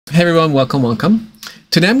Hey everyone, welcome.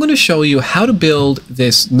 Today I'm going to show you how to build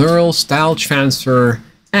this neural style transfer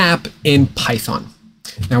app in Python.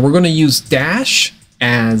 Now we're going to use Dash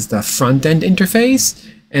as the front-end interface,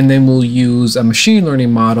 and then we'll use a machine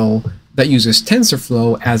learning model that uses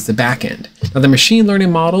TensorFlow as the back-end. Now the machine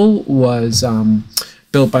learning model was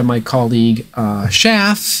built by my colleague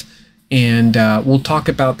Shaf, and we'll talk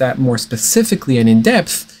about that more specifically and in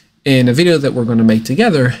depth in a video that we're going to make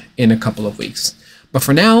together in a couple of weeks. But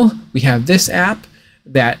for now, we have this app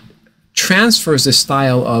that transfers the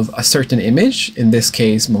style of a certain image, in this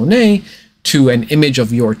case Monet, to an image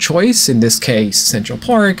of your choice, in this case Central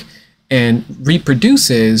Park, and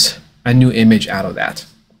reproduces a new image out of that.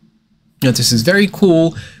 Now this is very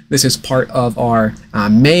cool. This is part of our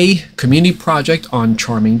May community project on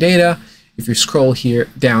charming data. If you scroll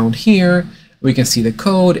down here, we can see the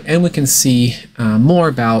code and we can see more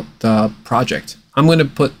about the project. I'm going to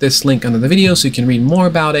put this link under the video so you can read more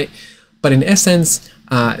about it. But in essence,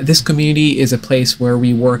 this community is a place where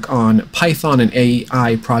we work on Python and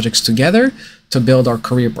AI projects together to build our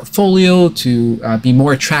career portfolio, to be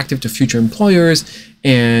more attractive to future employers,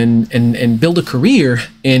 and build a career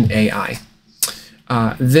in AI.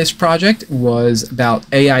 This project was about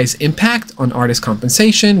AI's impact on artist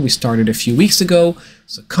compensation. We started a few weeks ago.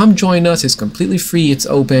 So come join us. It's completely free. It's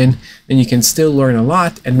open, and you can still learn a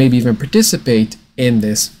lot and maybe even participate in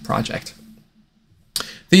this project.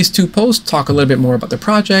 These two posts talk a little bit more about the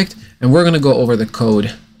project, and we're going to go over the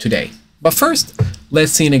code today. But first,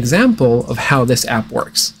 let's see an example of how this app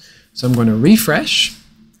works. So I'm going to refresh.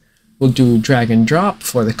 We'll do drag and drop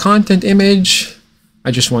for the content image.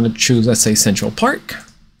 I just want to choose, let's say, Central Park.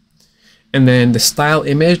 And then the style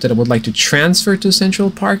image that I would like to transfer to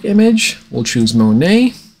Central Park image, we'll choose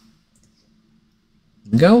Monet.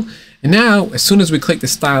 There we go. And now, as soon as we click the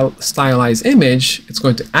Stylize image, it's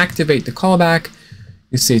going to activate the callback.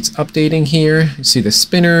 You see it's updating here. You see the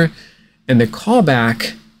spinner, and the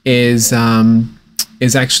callback is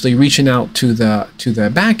actually reaching out to the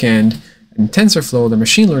backend in TensorFlow, the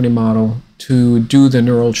machine learning model, to do the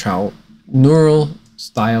neural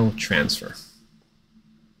style transfer.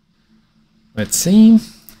 Let's see,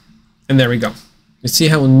 and there we go. You see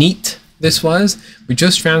how neat this was? We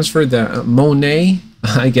just transferred the Monet,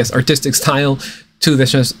 I guess, artistic style to the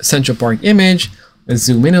Central Park image. Let's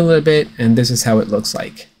zoom in a little bit, and this is how it looks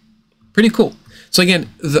like. Pretty cool. So again,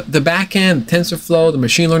 the backend, TensorFlow, the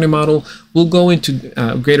machine learning model, will go into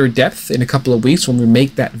greater depth in a couple of weeks when we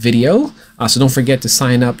make that video. So don't forget to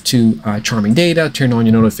sign up to Charming Data, turn on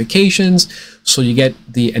your notifications so you get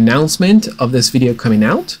the announcement of this video coming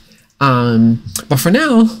out. But for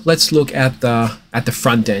now, let's look at the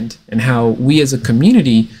front end and how we as a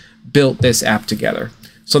community built this app together.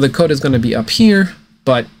 So the code is going to be up here,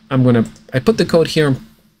 but I put the code here in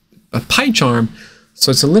a PyCharm, so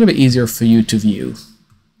it's a little bit easier for you to view.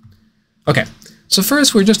 Okay, so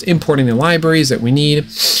first we're just importing the libraries that we need.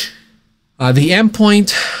 The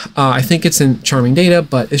endpoint, I think it's in Charming Data,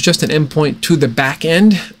 but it's just an endpoint to the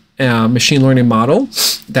backend machine learning model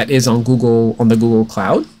that is on the Google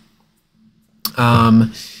Cloud.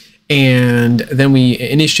 And then we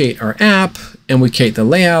initiate our app and we create the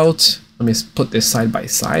layout. Let me put this side by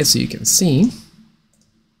side so you can see.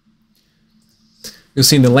 You'll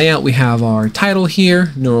see in the layout we have our title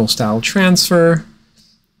here, neural style transfer,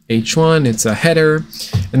 H1, it's a header,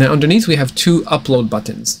 and then underneath we have two upload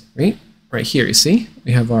buttons, right? Right here, you see,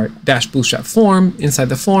 we have our Dash Bootstrap form, inside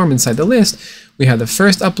the list, we have the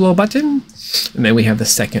first upload button, and then we have the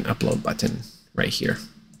second upload button right here,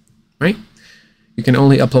 right? You can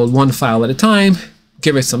only upload one file at a time,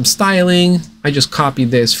 give it some styling. I just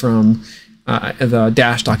copied this from the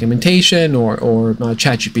Dash documentation or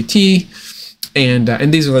ChatGPT.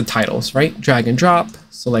 And these are the titles, right? Drag and drop,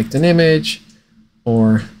 select an image,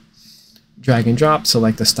 or drag and drop,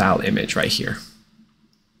 select the style image right here.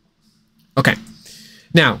 Okay,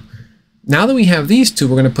 now that we have these two,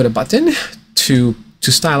 we're going to put a button to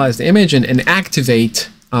stylize the image and activate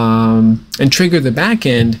and trigger the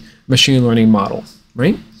backend machine learning model,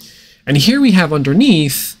 right? And here we have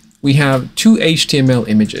underneath, we have two HTML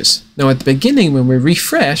images. Now at the beginning, when we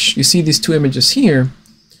refresh, you see these two images here.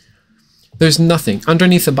 There's nothing.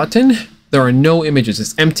 Underneath the button, there are no images.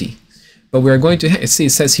 It's empty. But we're going to see,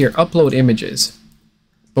 it says here, upload images.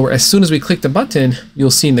 But as soon as we click the button, you'll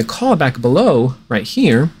see in the callback below, right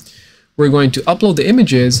here, we're going to upload the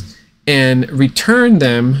images and return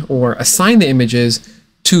them or assign the images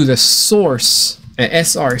to the source,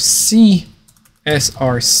 src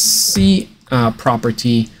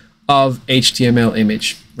property of HTML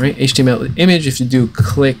image, right? HTML image, if you do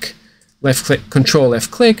left click, control left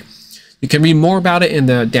click, you can read more about it in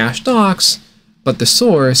the Dash docs, but the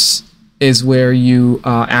source is where you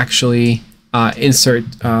actually insert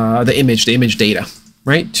the image data,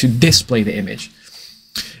 right, to display the image.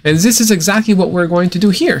 And this is exactly what we're going to do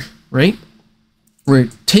here, right? We're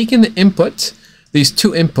taking the input, these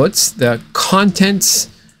two inputs, the contents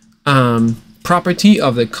property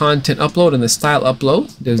of the content upload and the style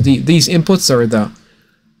upload. These inputs are the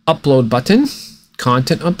upload button,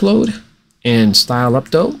 content upload, and style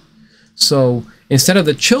upload. So instead of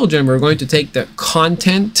the children, we're going to take the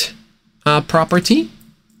content property,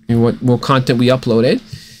 and what content we uploaded,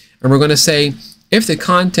 and we're going to say if the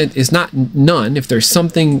content is not none, if there's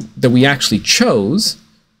something that we actually chose,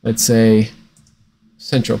 let's say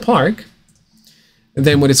Central Park,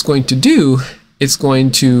 then what it's going to do, it's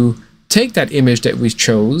going to take that image that we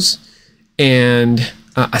chose and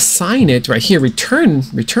assign it right here, return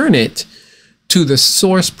it to the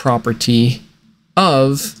source property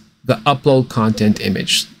of the upload content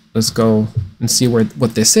image. Let's go and see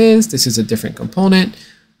what this is. This is a different component,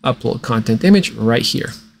 upload content image right here.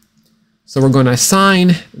 So we're going to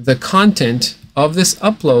assign the content of this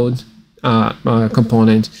upload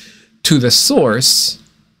component to the source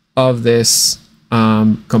of this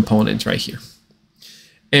component right here.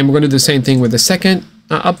 And we're going to do the same thing with the second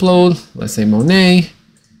upload. Let's say Monet.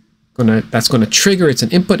 That's going to trigger, it's an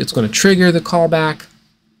input, it's going to trigger the callback,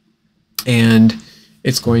 and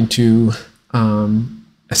it's going to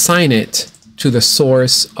assign it to the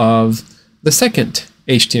source of the second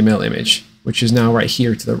HTML image, which is now right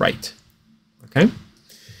here to the right. Okay.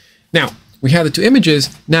 Now we have the two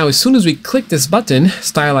images. Now, as soon as we click this button,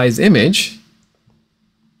 Stylize image,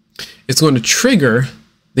 it's going to trigger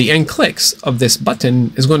the end clicks of this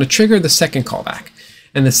button is going to trigger the second callback.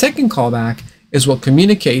 And the second callback is what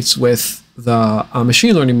communicates with the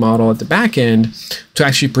machine learning model at the back end to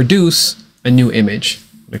actually produce a new image.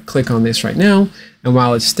 I'm going to click on this right now. And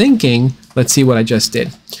while it's thinking, let's see what I just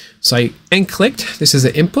did. So I end clicked. This is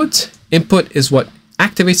the input. Input is what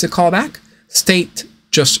activates the callback. State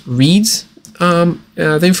just reads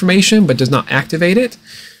the information, but does not activate it.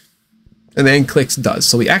 And then clicks does.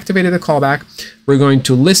 So we activated the callback. We're going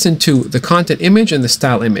to listen to the content image and the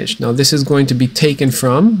style image. Now this is going to be taken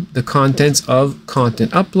from the contents of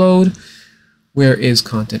content upload. Where is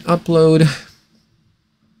content upload?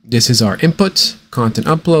 This is our input, content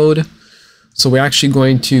upload. So we're actually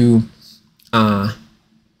going to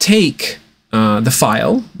take the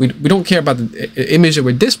file. We don't care about the image that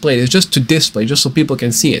we're displayed. It's just to display, just so people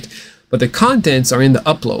can see it. But the contents are in the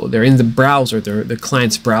upload. They're in the browser, they're the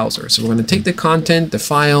client's browser. So we're going to take the content, the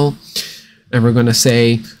file, and we're going to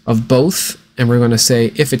say of both. And we're going to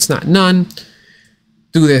say if it's not none,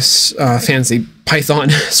 do this fancy Python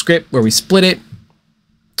script where we split it.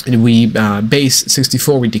 And we base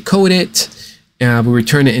 64, we decode it. We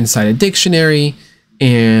return it inside a dictionary.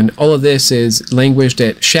 And all of this is language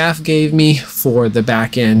that Shaft gave me for the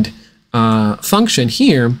backend function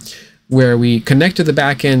here, where we connect to the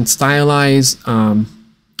backend Stylize, I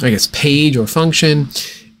guess, page or function,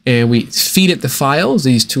 and we feed it the files,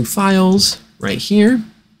 these two files right here,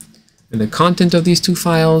 and the content of these two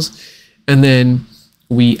files, and then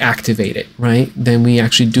we activate it, right? Then we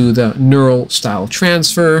actually do the neural style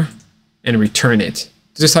transfer and return it.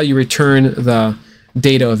 This is how you return the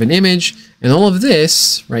data of an image, and all of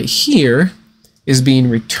this right here is being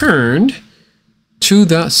returned to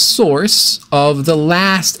the source of the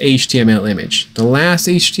last HTML image. The last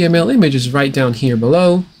HTML image is right down here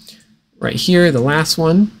below, right here, the last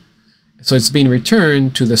one. So it's being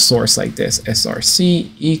returned to the source like this,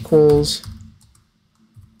 src equals,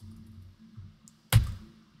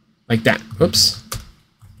 like that, oops,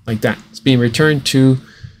 like that. It's being returned to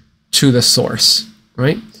the source,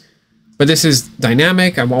 right? But this is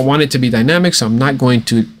dynamic. I want it to be dynamic, so I'm not going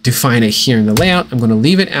to define it here in the layout. I'm going to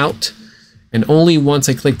leave it out. And only once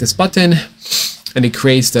I click this button and it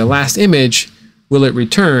creates the last image, will it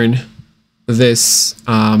return this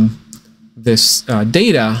image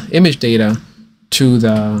data to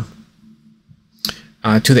the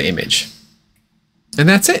image. And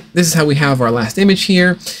that's it. This is how we have our last image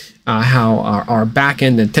here. How our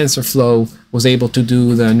backend and TensorFlow was able to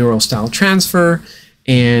do the neural style transfer.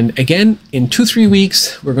 And again, in 2-3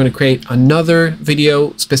 weeks, we're going to create another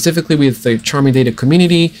video specifically with the Charming Data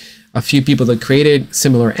community. A few people that created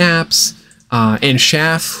similar apps, and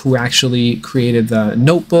Shaft, who actually created the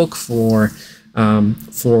notebook for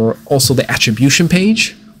also the attribution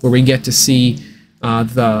page, where we get to see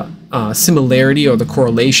the similarity or the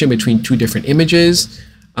correlation between two different images.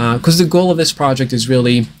 Because the goal of this project is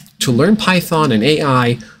really to learn Python and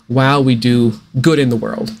AI while we do good in the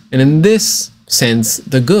world. And in this sense,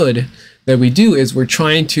 the good that we do is we're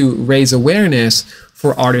trying to raise awareness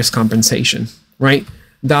for artist compensation. right?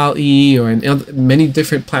 DALL-E or many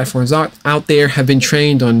different platforms out there have been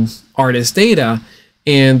trained on artist data,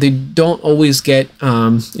 and they don't always get,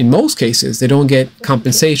 in most cases, they don't get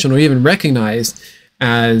compensation or even recognized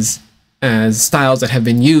as styles that have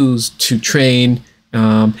been used to train,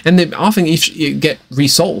 and they often get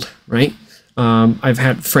resold, right? I've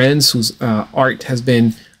had friends whose art has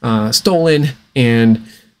been stolen and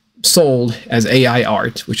sold as AI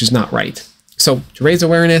art, which is not right. So to raise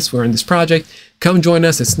awareness, we're in this project. Come join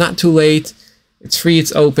us. It's not too late. It's free.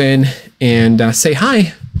 It's open. And say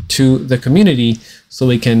hi to the community so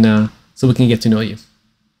we can get to know you.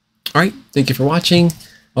 All right. Thank you for watching.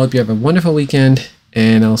 I hope you have a wonderful weekend,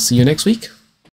 and I'll see you next week.